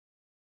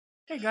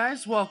Hey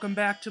guys, welcome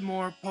back to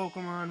more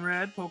Pokemon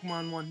Red,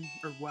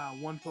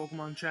 one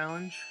Pokemon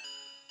Challenge.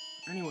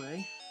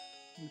 Anyway,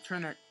 we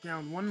turn that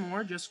down one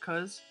more just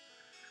cuz.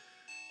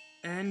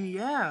 And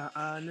yeah,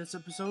 in this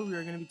episode we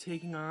are going to be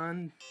taking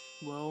on,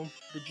 well,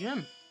 the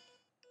gym.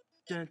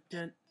 Dun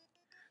dun.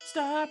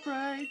 Stop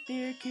right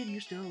there, kid, you're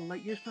still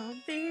light years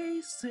from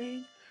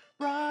facing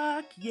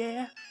rock,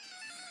 yeah.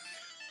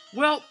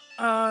 Well,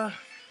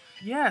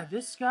 yeah,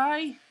 this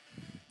guy,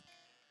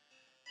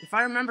 if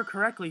I remember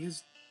correctly,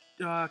 his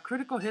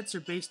critical hits are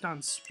based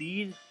on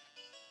speed.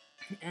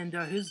 And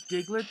his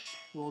Diglett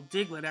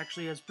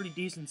actually has pretty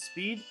decent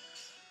speed,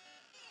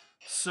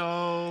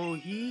 so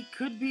he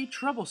could be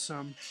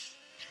troublesome.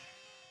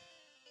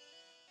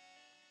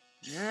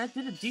 Yeah, that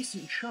did a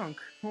decent chunk.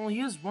 Well,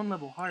 he is one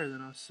level higher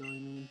than us, so I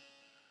mean...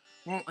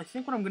 Well, I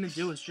think what I'm gonna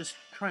do is just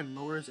try and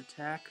lower his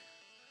attack.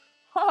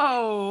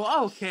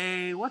 Oh,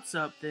 okay, what's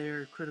up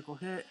there, critical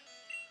hit?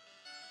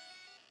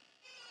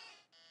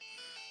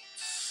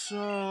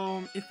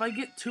 So, if I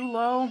get too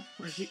low,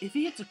 or if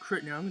he hits a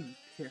crit now, I'm gonna be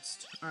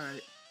pissed.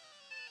 Alright.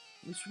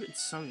 At least we're getting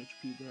some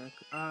HP back.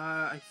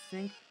 I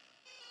think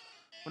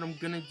what I'm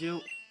gonna do...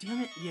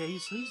 Damn it, yeah,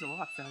 he's a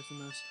lot faster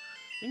than this.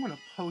 I think I'm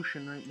gonna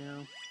potion right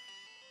now.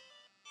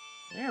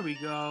 There we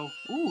go.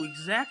 Ooh,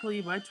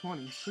 exactly by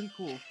 20. Pretty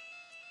cool.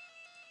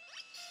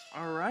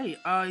 Alright,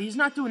 he's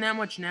not doing that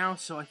much now,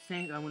 so I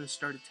think I'm gonna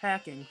start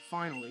attacking,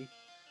 finally.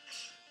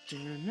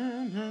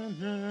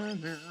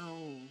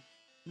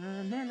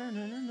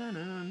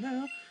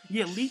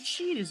 Yeah, Leech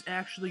Seed is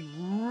actually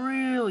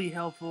really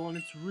helpful, and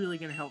it's really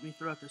gonna help me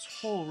throughout this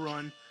whole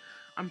run.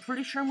 I'm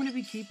pretty sure I'm gonna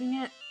be keeping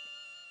it.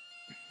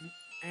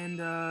 And,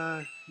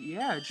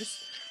 yeah,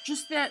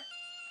 just that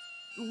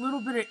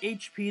little bit of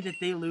HP that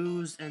they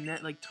lose and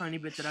that, like, tiny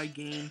bit that I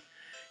gain,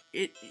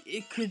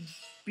 it could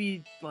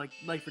be, like,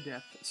 life or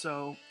death.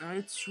 So,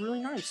 it's really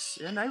nice,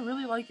 and I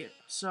really like it.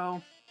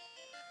 So,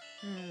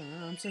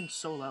 I'm saying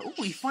so loud.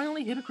 Ooh, he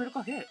finally hit a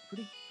critical hit.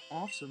 Pretty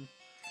awesome.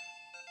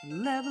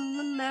 Level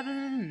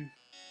 11!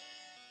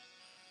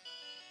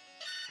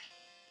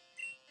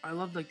 I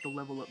love, like, the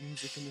level up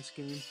music in this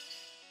game.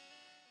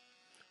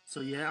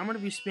 So yeah, I'm gonna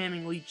be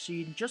spamming Leech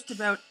Seed just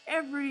about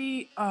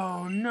every...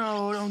 Oh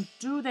no, don't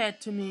do that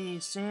to me,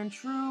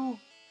 Sandshrew.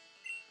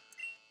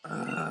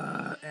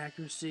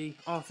 Accuracy.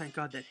 Oh, thank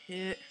God that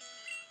hit.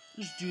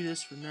 Just do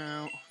this for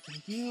now.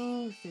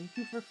 Oh, thank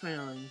you for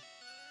failing.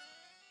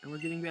 And we're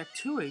getting back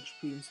 2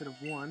 HP instead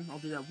of 1. I'll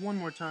do that one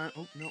more time.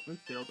 Oh, no, it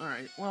failed.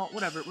 Alright, well,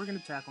 whatever, we're gonna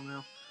tackle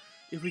now.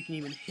 If we can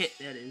even hit,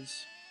 that is.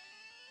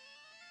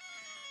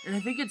 And I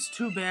think it's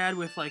too bad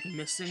with, like,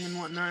 missing and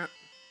whatnot.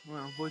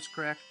 Well, voice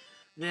crack.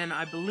 Then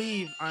I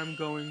believe I'm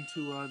going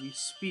to be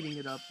speeding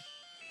it up.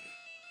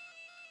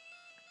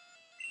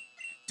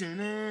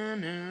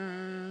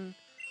 Da-na-na.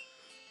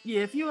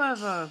 Yeah, if you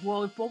have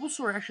well, if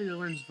Bulbasaur actually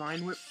learns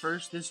Vine Whip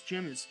first, this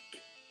gym is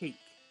cake.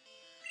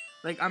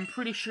 Like, I'm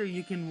pretty sure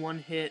you can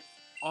one-hit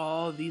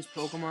all of these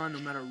Pokemon no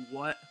matter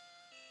what.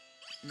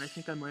 And I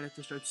think I might have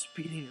to start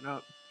speeding it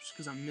up, just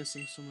because I'm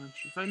missing so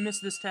much. If I miss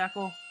this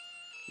tackle,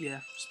 yeah,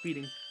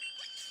 speeding.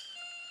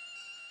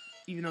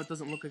 Even though it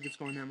doesn't look like it's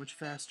going that much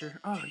faster.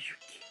 Oh, you're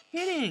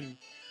kidding!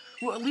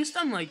 Well, at least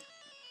I'm like...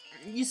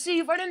 You see,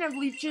 if I didn't have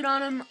Leaf Shit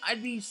on him,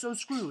 I'd be so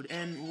screwed.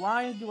 And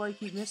why do I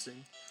keep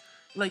missing?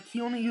 Like,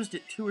 he only used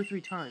it 2 or 3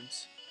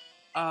 times.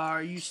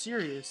 Are you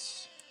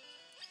serious?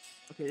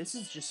 Okay, this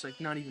is just, like,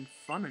 not even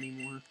fun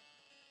anymore.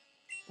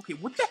 Okay,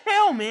 what the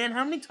hell, man?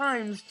 How many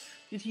times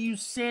did he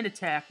use Sand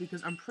Attack?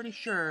 Because I'm pretty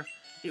sure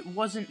it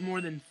wasn't more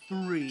than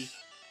 3.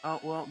 Oh,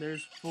 well,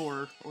 there's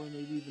 4. Or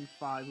maybe even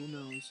 5. Who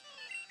knows?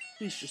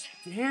 Please just...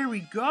 There we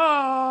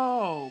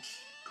go!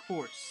 Of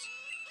course.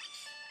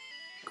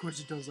 Of course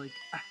it does, like,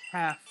 a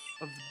half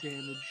of the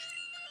damage.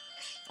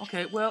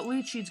 Okay, well,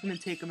 Leech Seed's gonna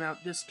take him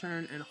out this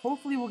turn, and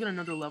hopefully we'll get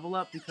another level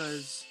up,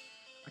 because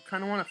I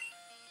kind of want to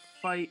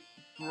fight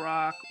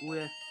Brock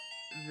with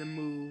the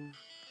move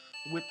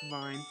Whip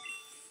Vine.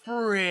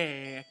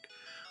 Frick!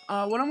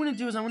 What I'm gonna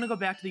do is I'm gonna go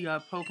back to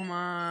the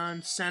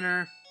Pokemon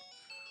Center.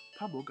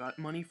 Pablo got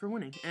money for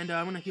winning, and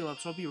I'm gonna heal up,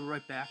 so I'll be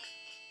right back.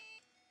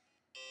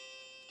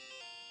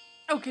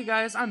 Okay,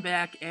 guys, I'm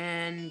back,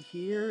 and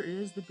here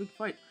is the big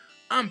fight.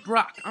 I'm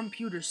Brock. I'm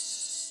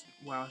Pewter's...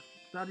 Wow, I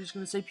thought he was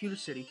going to say Pewter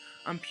City.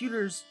 I'm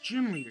Pewter's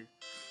gym leader.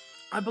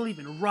 I believe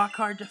in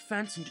rock-hard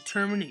defense and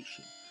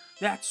determination.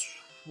 That's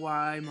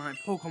why my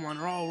Pokemon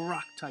are all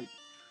rock-type.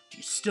 Do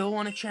you still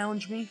want to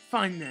challenge me?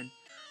 Fine, then.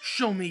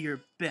 Show me your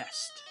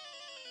best.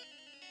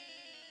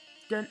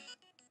 Dun,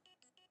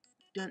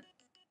 dun,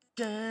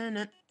 dun,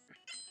 dun.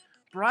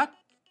 Brock,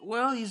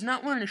 well, he's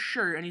not wearing a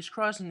shirt, and he's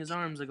crossing his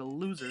arms like a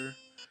loser.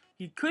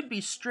 He could be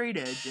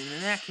straight-edged, and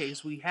in that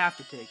case, we have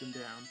to take him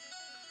down.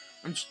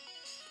 I'm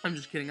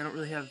just kidding. I don't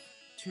really have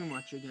too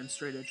much against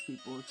straight-edge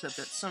people, except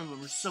that some of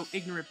them are so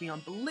ignorant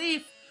beyond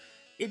belief,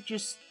 it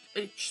just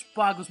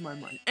boggles my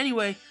mind.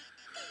 Anyway,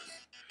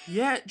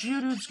 yeah,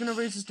 Geodude's gonna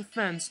raise his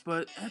defense,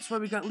 but that's why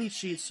we got Leech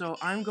Seed, so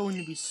I'm going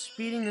to be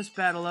speeding this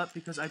battle up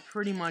because I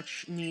pretty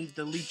much need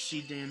the Leech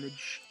Seed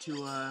damage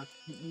to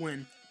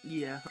win.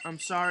 Yeah, I'm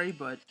sorry,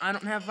 but I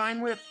don't have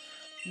Vine Whip.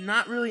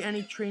 Not really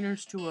any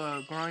trainers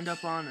to grind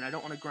up on, and I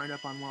don't want to grind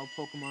up on wild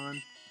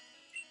Pokemon.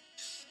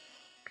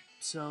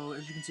 So,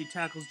 as you can see,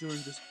 Tackle's doing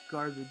just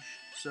garbage.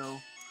 So,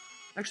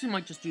 I actually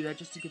might just do that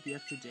just to get the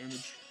extra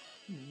damage.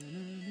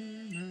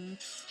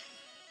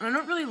 I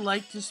don't really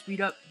like to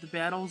speed up the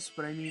battles,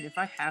 but I mean, if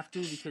I have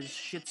to because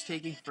shit's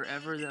taking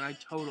forever, then I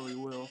totally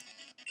will.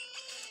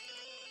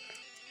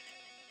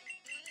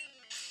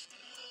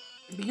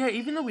 But yeah,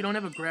 even though we don't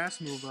have a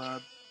grass move,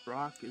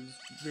 Brock is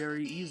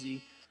very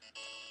easy.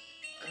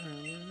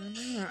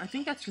 I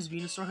think that's because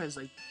Venusaur has,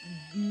 like,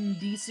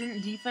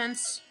 decent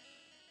defense,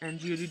 and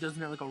Geodude doesn't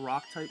have, like, a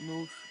rock-type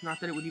move. Not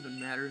that it would even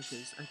matter,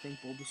 because I think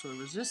Bulbasaur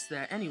resists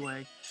that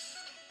anyway.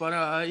 But,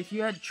 if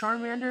you had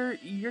Charmander,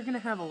 you're gonna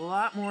have a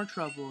lot more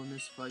trouble in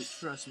this fight,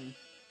 trust me.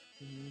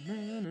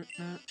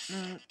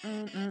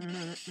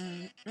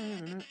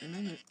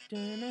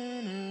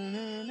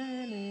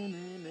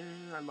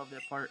 I love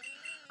that part.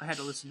 I had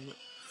to listen to it.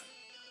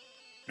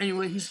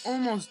 Anyway, he's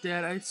almost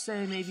dead. I'd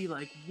say maybe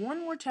like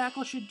one more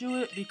tackle should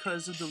do it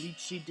because of the Leech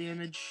Seed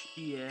damage.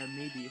 Yeah,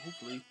 maybe,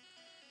 hopefully.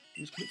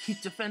 I'm just gonna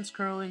keep defense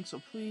curling,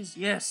 so please,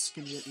 yes,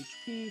 give me that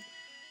HP.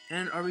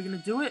 And are we gonna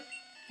do it?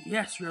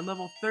 Yes, we are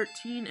level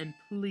 13, and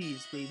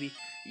please, baby.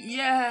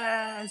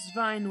 Yes,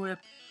 Vine Whip.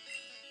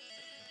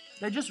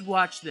 Now just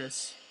watch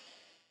this.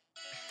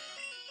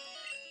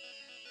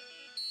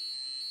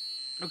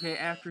 Okay,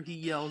 after he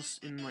yells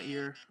in my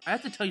ear, I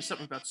have to tell you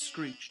something about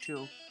Screech,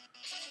 too.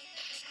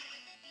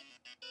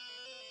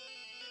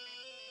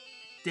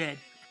 Dead.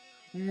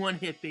 One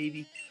hit,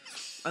 baby.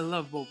 I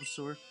love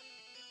Bulbasaur.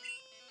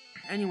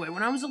 Anyway,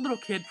 when I was a little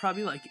kid,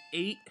 probably like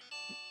 8,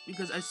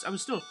 because I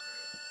was still,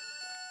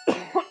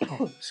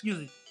 excuse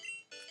me,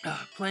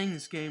 playing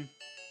this game,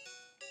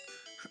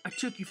 I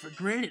took you for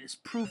granted as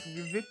proof of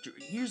your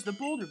victory. Here's the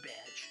Boulder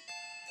Badge.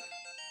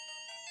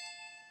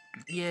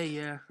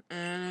 Yeah,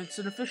 and it's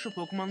an official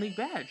Pokemon League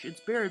badge.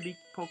 Its bearer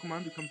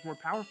Pokemon becomes more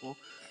powerful.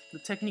 The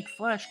technique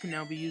Flash can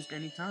now be used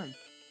anytime.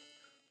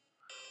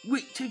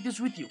 Wait, take this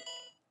with you.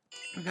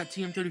 I got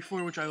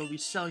TM34, which I will be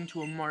selling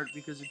to a mart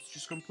because it's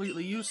just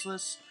completely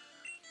useless.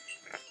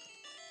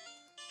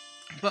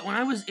 But when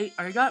I was 8,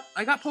 I got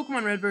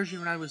Pokemon Red version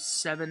when I was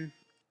 7,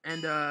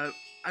 and I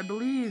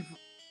believe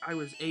I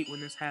was 8 when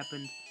this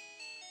happened.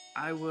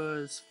 I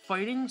was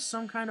fighting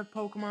some kind of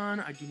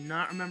Pokemon. I do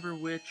not remember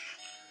which,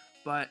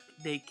 but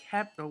they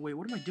kept. Oh wait,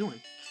 what am I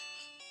doing?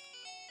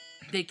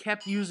 They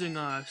kept using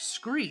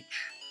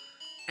Screech,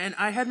 and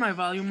I had my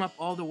volume up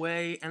all the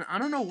way, and I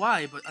don't know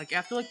why, but like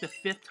after like the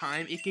 5th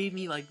time, it gave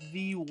me like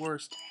the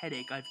worst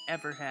headache I've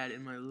ever had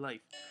in my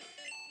life,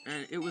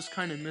 and it was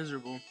kind of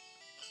miserable.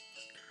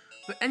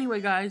 But anyway,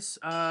 guys,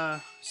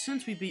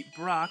 since we beat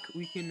Brock,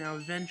 we can now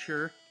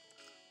venture.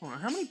 Hold on,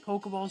 how many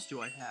Pokeballs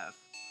do I have?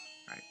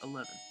 Alright,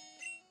 11.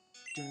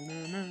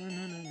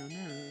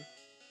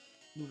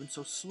 Moving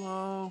so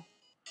slow.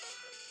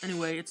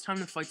 Anyway, it's time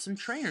to fight some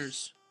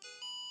trainers.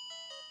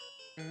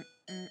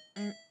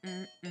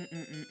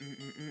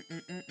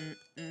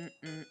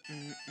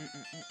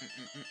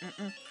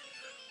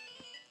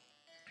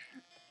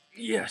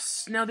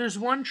 Yes. Now, there's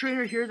one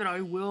trainer here that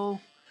I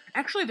will...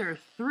 Actually, there are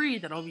 3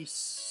 that I'll be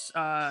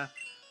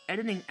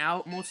editing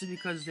out, mostly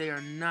because they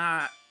are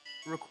not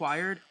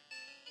required.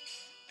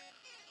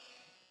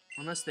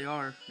 Unless they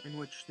are, in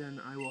which then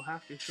I will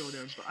have to show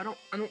them. But I don't,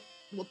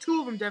 well, 2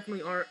 of them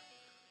definitely aren't,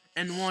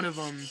 and 1 of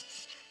them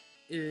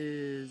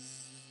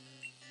is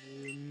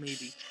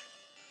maybe.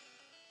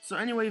 So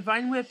anyway,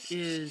 Vine Whip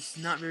is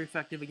not very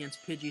effective against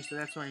Pidgey, so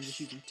that's why I'm just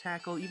using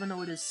Tackle. Even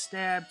though it is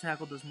Stab,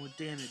 Tackle does more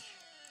damage.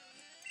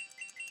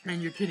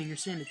 And you're kidding, you're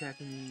sand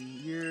attacking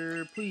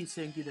me. Please,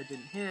 thank you, that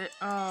didn't hit.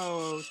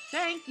 Oh,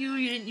 thank you,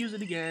 you didn't use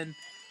it again.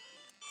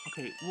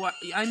 Okay, what?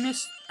 I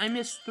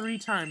missed 3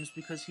 times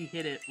because he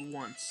hit it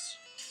once.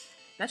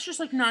 That's just,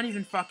 like, not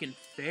even fucking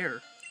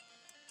fair.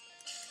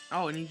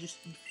 Oh, and he just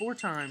 4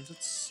 times.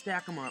 Let's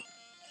stack them up.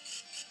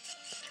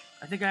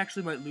 I think I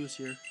actually might lose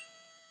here.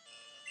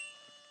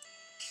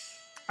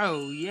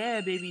 Oh, yeah,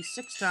 baby.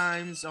 6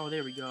 times. Oh,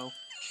 there we go.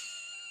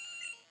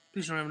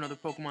 Please don't have another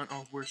Pokemon.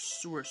 Oh, we're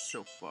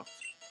so fucked.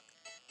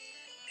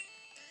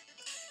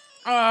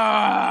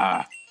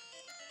 Ah!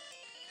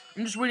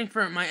 I'm just waiting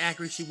for it. My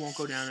accuracy won't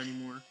go down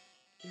anymore.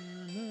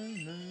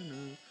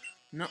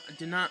 No, I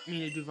did not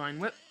mean to do Vine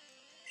Whip.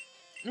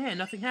 Yeah,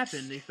 nothing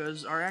happened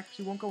because our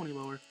accuracy won't go any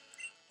lower.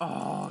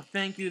 Oh,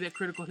 thank you. That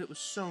critical hit was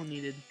so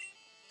needed.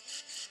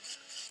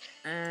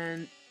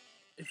 And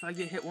if I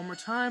get hit one more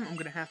time, I'm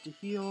going to have to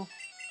heal.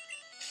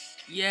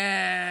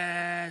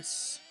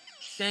 Yes!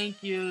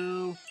 Thank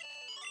you.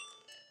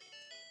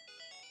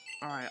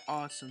 Alright,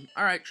 awesome.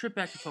 Alright, trip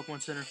back to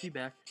Pokemon Center. Be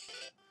back.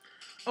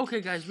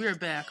 Okay, guys, we are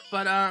back.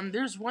 But,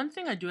 there's one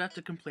thing I do have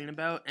to complain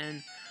about,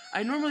 and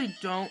I normally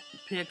don't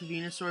pick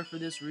Venusaur for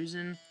this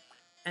reason.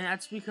 And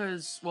that's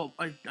because, well,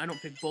 I don't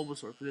pick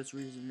Bulbasaur for this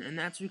reason. And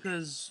that's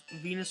because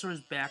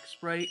Venusaur's back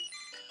sprite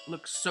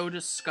looks so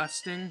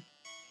disgusting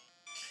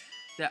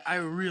that I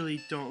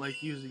really don't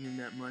like using him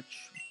that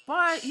much.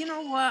 But, you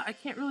know what? I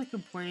can't really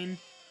complain.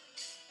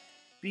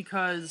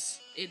 because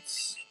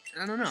it's,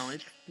 I don't know,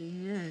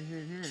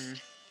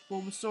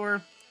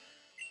 Bulbasaur,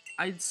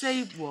 I'd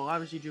say, well,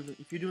 obviously,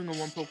 if you're doing a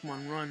one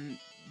Pokemon run,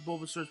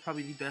 Bulbasaur is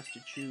probably the best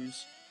to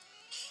choose.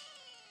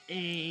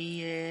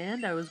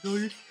 And I was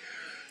going to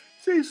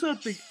say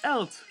something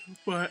else,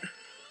 but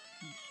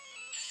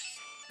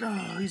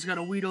oh, he's got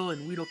a Weedle,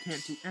 and Weedle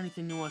can't do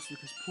anything to us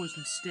because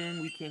Poison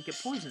Sting, we can't get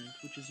poisoned,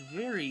 which is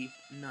very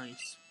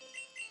nice.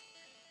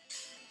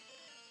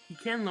 He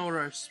can lower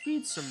our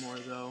speed some more,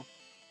 though.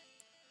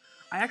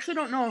 I actually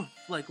don't know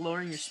if, like,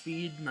 lowering your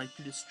speed, like,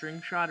 through the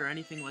string shot or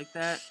anything like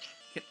that,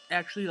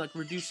 actually, like,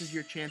 reduces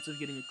your chance of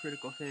getting a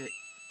critical hit.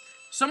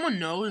 If someone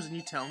knows and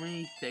you tell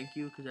me, thank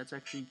you, because that's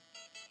actually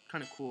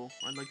kind of cool.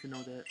 I'd like to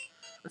know that.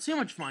 Let's see how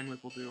much Vine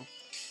Whip will do.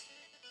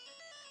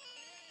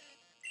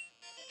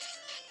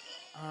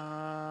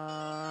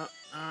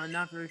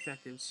 Not very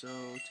effective, so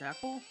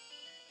Tackle?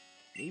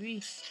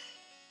 Maybe?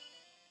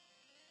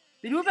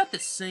 They do about the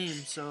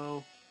same,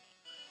 so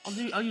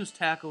I'll use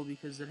Tackle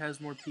because it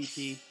has more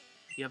PP.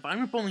 Yeah,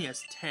 Vine Whip only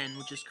has 10,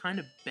 which is kind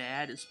of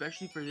bad,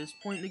 especially for this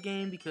point in the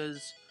game,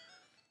 because,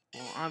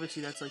 well,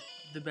 obviously that's, like,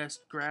 the best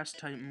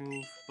Grass-type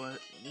move, but,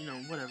 you know,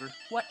 whatever.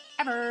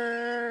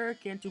 Whatever!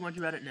 Can't do much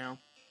about it now.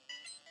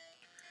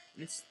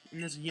 And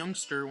this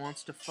youngster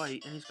wants to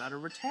fight, and he's got a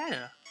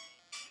Rattata.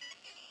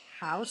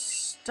 How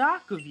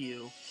stock of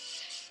you!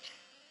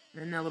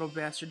 And that little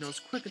bastard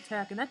knows Quick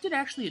Attack, and that did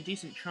actually a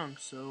decent chunk,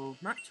 so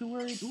not too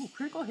worried. Ooh,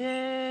 critical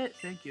hit!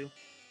 Thank you.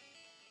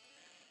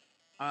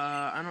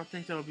 I don't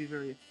think that'll be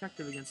very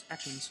effective against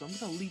Ekans, so I'm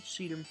gonna Leech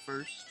Seed him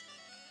first.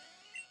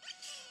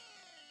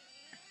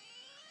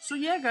 So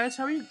yeah, guys,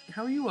 how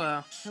are you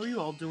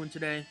all doing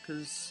today?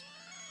 Cause,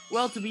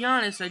 well, to be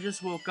honest, I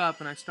just woke up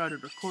and I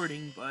started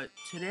recording, but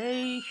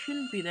today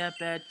shouldn't be that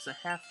bad because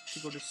I have to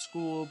go to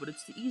school, but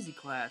it's the easy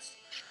class,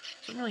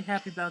 so I'm really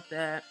happy about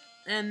that.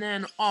 And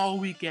then all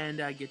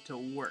weekend I get to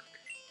work.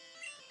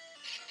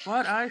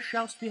 But I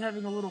shall be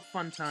having a little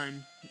fun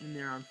time in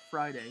there on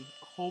Friday,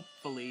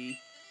 hopefully.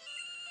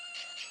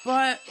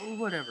 But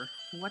whatever.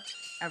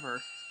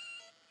 Whatever.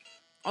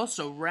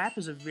 Also, Wrap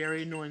is a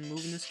very annoying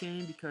move in this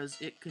game because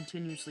it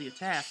continuously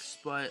attacks,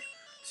 but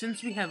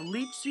since we have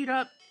Leech Seed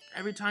up,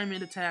 every time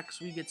it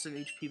attacks, we get some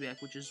HP back,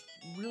 which is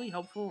really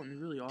helpful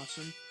and really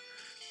awesome.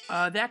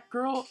 That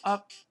girl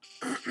up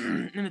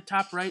in the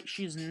top right,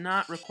 she's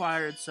not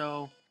required,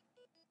 so...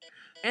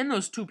 And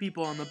those two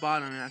people on the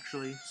bottom,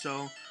 actually,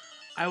 so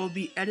I will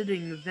be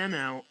editing them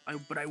out,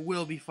 but I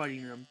will be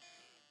fighting them.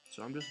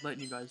 So I'm just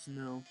letting you guys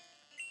know.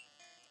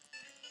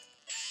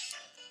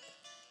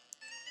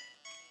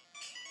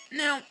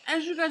 Now,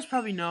 as you guys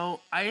probably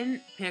know, I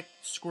didn't pick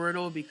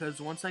Squirtle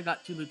because once I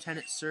got to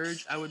Lieutenant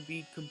Surge, I would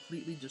be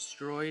completely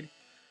destroyed.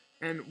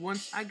 And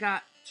once I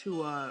got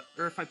to,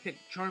 or if I picked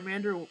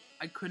Charmander,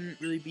 I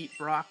couldn't really beat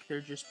Brock.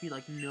 There'd just be,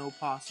 like, no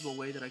possible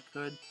way that I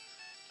could.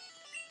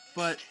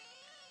 But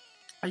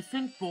I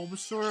think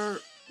Bulbasaur,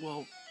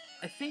 well,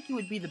 I think he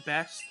would be the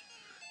best.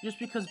 Just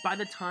because by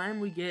the time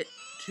we get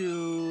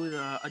to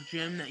a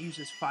gym that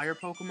uses fire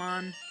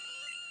Pokemon,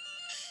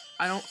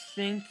 I don't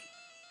think...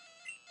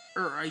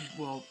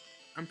 well,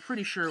 I'm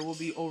pretty sure we'll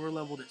be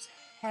over-leveled as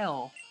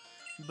hell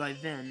by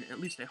then. At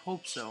least I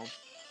hope so.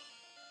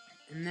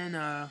 And then,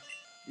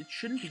 it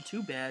shouldn't be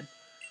too bad.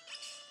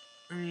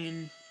 I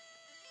mean,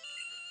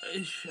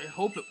 I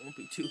hope it won't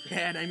be too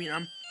bad. I mean,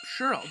 I'm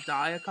sure I'll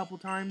die a couple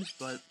times,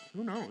 but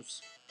who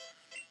knows?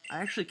 I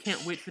actually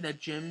can't wait for that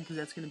gym, because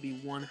that's going to be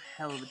one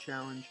hell of a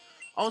challenge.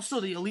 Also,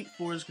 the Elite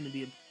Four is going to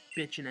be a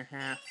bitch and a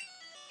half.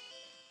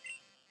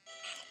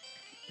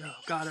 Oh,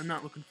 God, I'm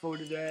not looking forward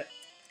to that.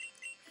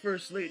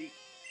 First Lady,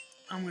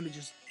 I'm going to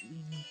just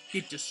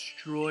get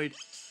destroyed.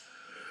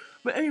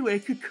 But anyway,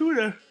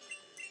 Kakuna.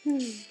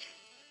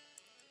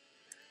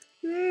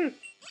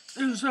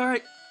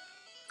 Sorry.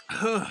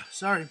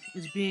 Sorry,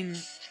 is being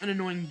an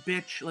annoying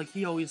bitch like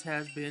he always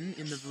has been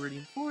in the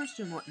Viridian Forest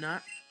and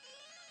whatnot.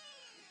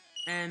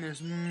 And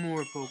there's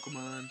more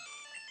Pokemon.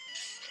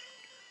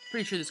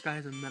 Pretty sure this guy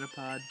has a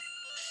Metapod.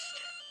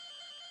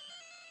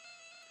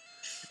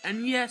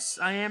 And yes,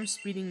 I am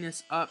speeding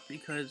this up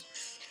because,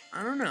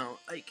 I don't know,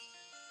 like,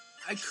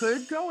 I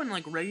could go in,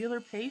 like,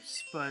 regular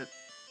pace, but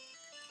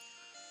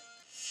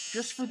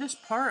just for this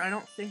part, I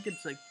don't think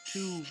it's, like,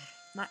 too,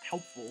 not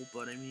helpful,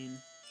 but I mean,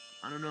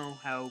 I don't know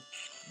how...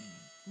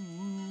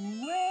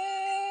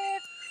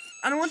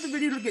 I don't want the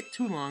video to get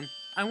too long.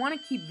 I want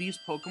to keep these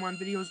Pokemon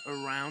videos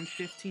around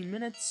 15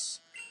 minutes,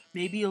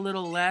 maybe a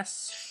little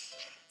less,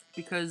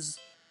 because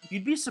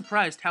you'd be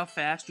surprised how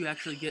fast you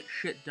actually get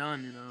shit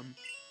done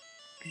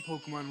in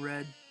Pokemon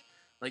Red.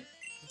 Like,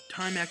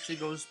 time actually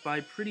goes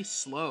by pretty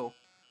slow.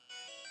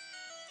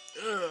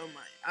 Ugh,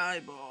 my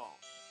eyeball.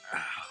 Ow.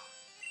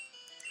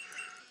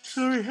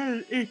 Sorry, I had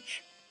an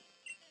itch.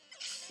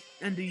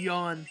 And a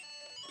yawn,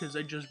 because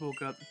I just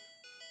woke up.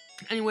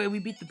 Anyway, we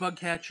beat the bug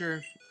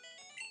catcher.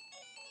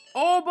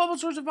 Oh,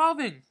 Bulbasaur's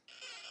evolving!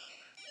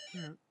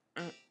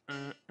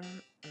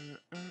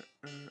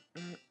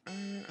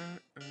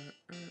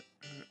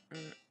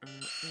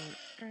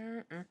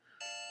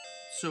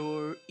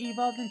 Soar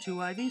evolved into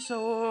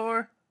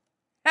Ivysaur.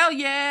 Hell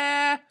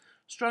yeah!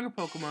 Stronger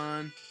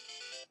Pokemon.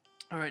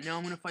 Alright, now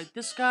I'm gonna fight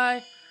this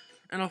guy,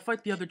 and I'll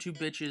fight the other two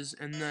bitches,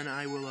 and then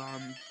I will,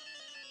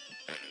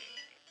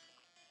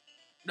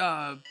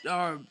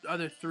 or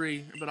other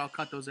three, but I'll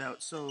cut those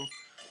out, so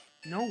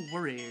no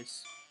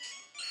worries.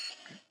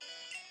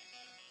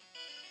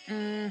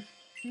 You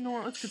know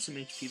what, let's get some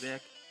HP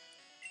back.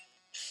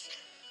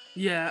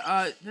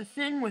 Yeah, the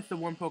thing with the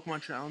one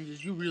Pokemon challenge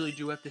is you really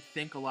do have to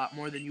think a lot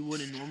more than you would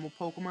in normal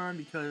Pokemon,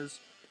 because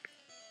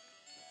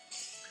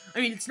I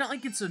mean, it's not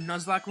like it's a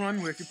Nuzlocke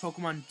run where if your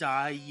Pokemon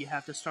die, you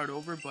have to start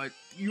over, but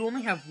you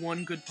only have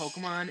one good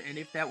Pokemon, and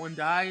if that one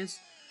dies,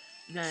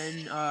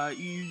 then,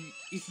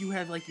 if you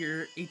have, like,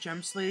 your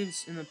HM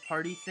slaves in the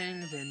party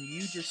thing, then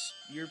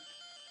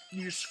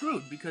you're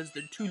screwed, because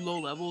they're too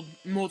low-leveled,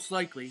 most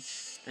likely,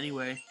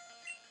 anyway,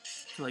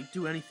 to, like,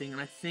 do anything,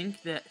 and I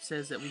think that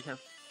says that we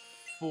have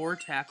 4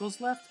 tackles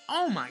left?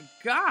 Oh my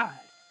god!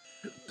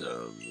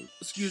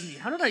 Excuse me,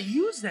 how did I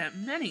use that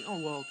many?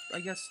 Oh, well,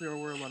 I guess there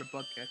were a lot of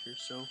bug catchers,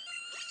 so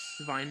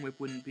Vine Whip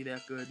wouldn't be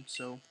that good,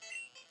 so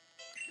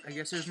I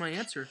guess there's my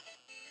answer.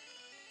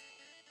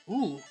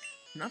 Ooh,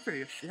 not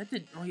very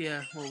effective. Oh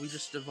yeah, well, we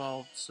just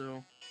evolved,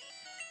 so...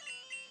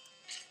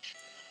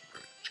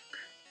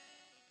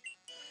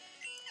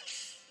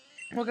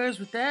 Well, guys,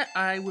 with that,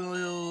 I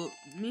will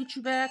meet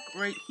you back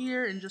right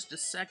here in just a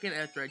second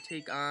after I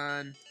take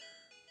on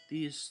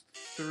these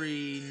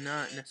 3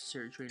 not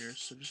necessary trainers,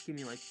 so just give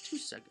me like 2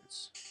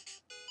 seconds.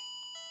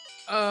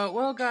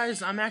 Well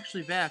guys, I'm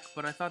actually back,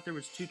 but I thought there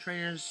was 2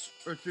 trainers,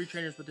 or 3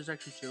 trainers, but there's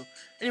actually 2.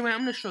 Anyway, I'm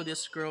gonna show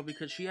this girl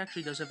because she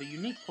actually does have a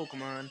unique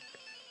Pokemon,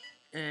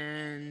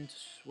 and,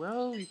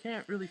 well, you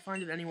can't really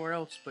find it anywhere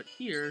else but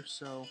here,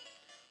 so...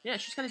 Yeah,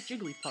 she's got a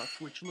Jigglypuff,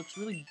 which looks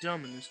really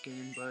dumb in this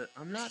game, but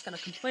I'm not gonna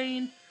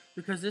complain,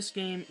 because this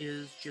game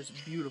is just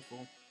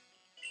beautiful.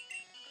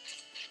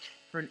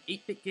 For an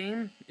 8-bit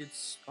game,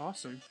 it's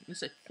awesome. At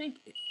least I think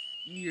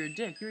you're a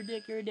dick. You're a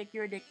dick, you're a dick,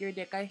 you're a dick, you're a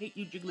dick. I hate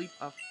you,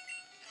 Jigglypuff.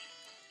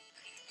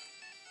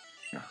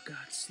 Oh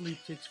god, sleep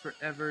takes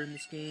forever in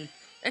this game.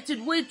 That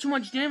did way too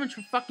much damage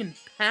for fucking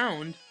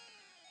Pound.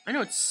 I know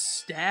it's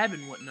stab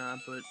and whatnot,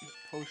 but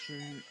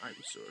Potion,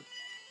 Ivysaur.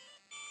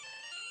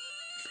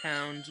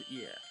 Pound,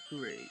 yeah,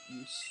 great.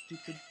 You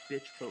stupid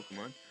bitch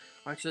Pokemon.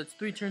 Alright, so that's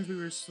 3 turns we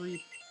were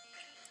asleep.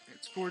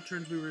 That's 4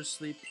 turns we were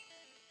asleep.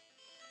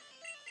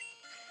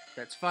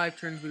 That's 5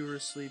 turns we were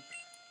asleep.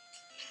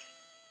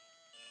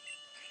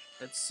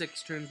 That's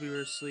 6 turns we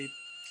were asleep.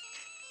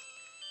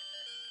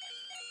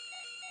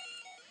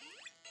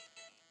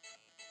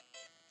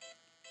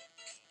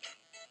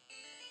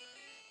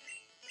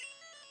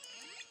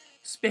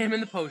 Spamming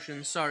the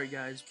potions. Sorry,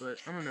 guys,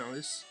 but I don't know.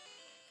 This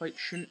fight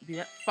shouldn't be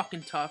that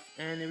fucking tough.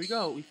 And there we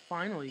go. We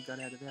finally got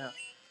out of that.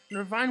 And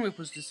our Vine Whip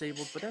was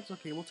disabled, but that's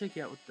okay. We'll take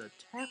it out with the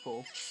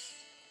Tackle.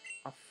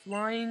 A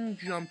flying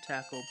jump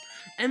tackle.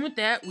 And with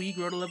that, we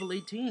grow to level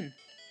 18.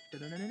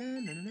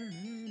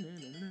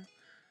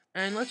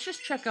 And let's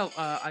just check out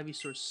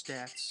Ivysaur's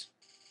stats.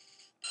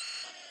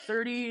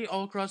 30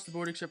 all across the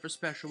board except for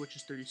special, which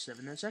is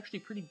 37. That's actually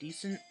pretty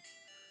decent.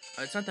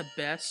 It's not the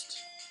best.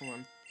 Hold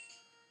on.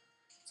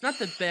 It's not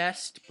the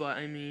best, but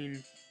I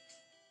mean,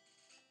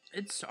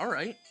 it's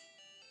alright.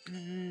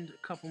 And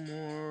a couple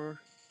more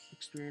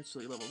experience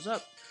so he levels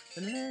up.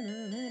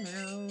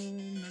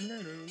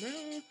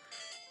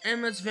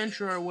 And let's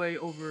venture our way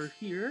over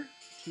here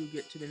to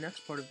get to the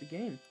next part of the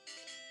game.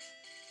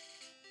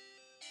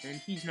 And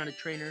he's not a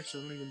trainer,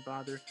 so don't even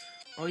bother.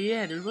 Oh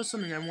yeah, there was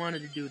something I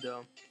wanted to do,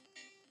 though.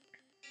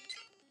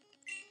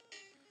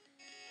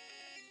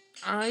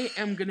 I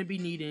am going to be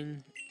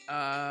needing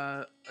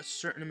a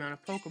certain amount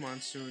of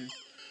Pokemon soon.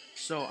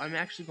 So I'm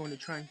actually going to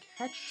try and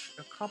catch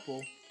a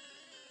couple.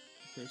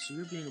 Okay, so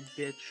you're being a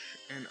bitch,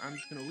 and I'm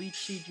just going to Leech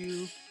Seed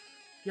you,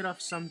 get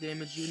off some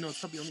damage, even though it's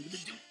probably only going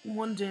to do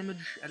 1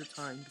 damage at a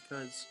time,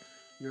 because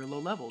you're low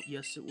level.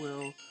 Yes, it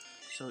will.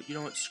 So, you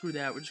know what, screw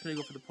that, we're just going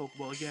to go for the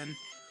Pokeball again.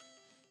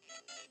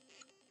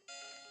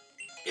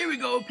 Here we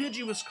go,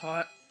 Pidgey was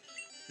caught.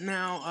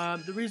 Now,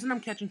 the reason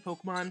I'm catching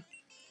Pokemon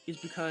is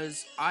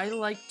because I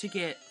like to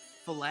get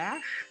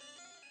Flash,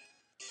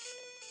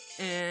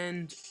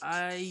 and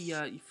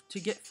to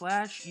get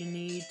Flash, you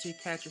need to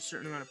catch a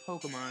certain amount of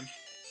Pokemon.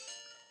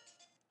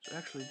 So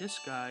actually, this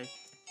guy, I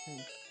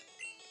think,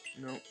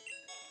 no.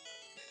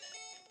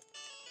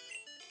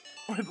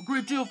 I have a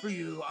great deal for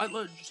you. I'd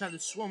like to just have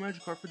this Swell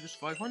Magikarp for just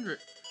 500.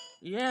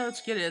 Yeah,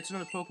 let's get it. It's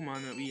another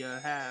Pokemon that we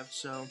have,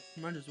 so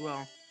might as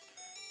well.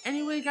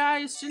 Anyway,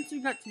 guys, since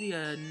we got to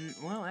the,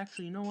 well,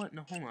 actually, you know what?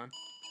 No, hold on.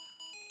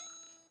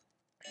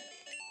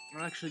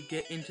 I'll actually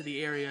get into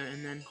the area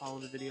and then call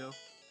it a video.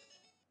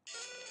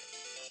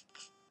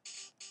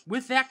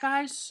 With that,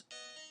 guys,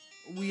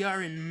 we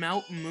are in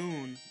Mount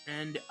Moon,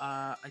 and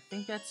I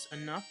think that's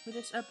enough for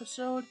this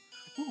episode.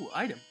 Ooh,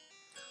 item.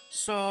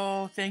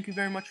 So, thank you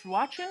very much for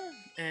watching,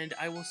 and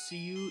I will see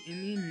you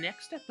in the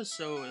next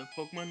episode of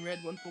Pokemon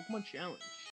Red 1 Pokemon Challenge.